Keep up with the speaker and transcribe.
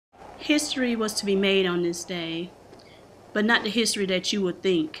history was to be made on this day, but not the history that you would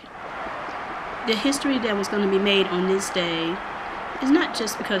think. The history that was going to be made on this day is not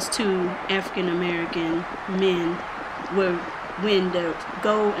just because two African American men win the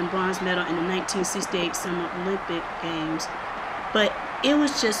gold and bronze medal in the 1968 Summer Olympic Games, but it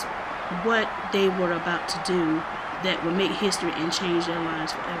was just what they were about to do that would make history and change their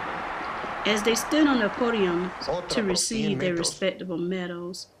lives forever. As they stood on the podium to receive their respectable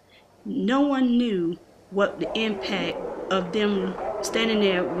medals, no one knew what the impact of them standing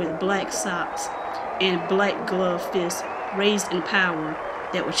there with black socks and black gloved fists raised in power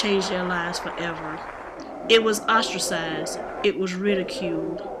that would change their lives forever. It was ostracized, it was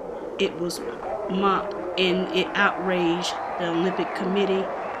ridiculed, it was mocked, and it outraged the Olympic Committee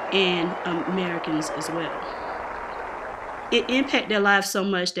and Americans as well. It impacted their lives so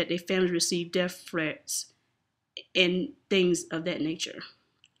much that their families received death threats and things of that nature.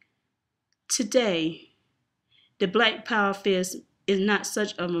 Today, the Black Power fist is not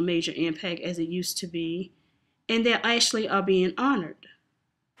such of a major impact as it used to be, and they actually are being honored.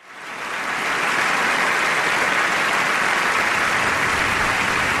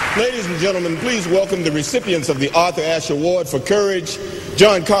 Ladies and gentlemen, please welcome the recipients of the Arthur Ashe Award for Courage,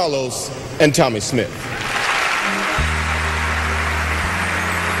 John Carlos and Tommie Smith.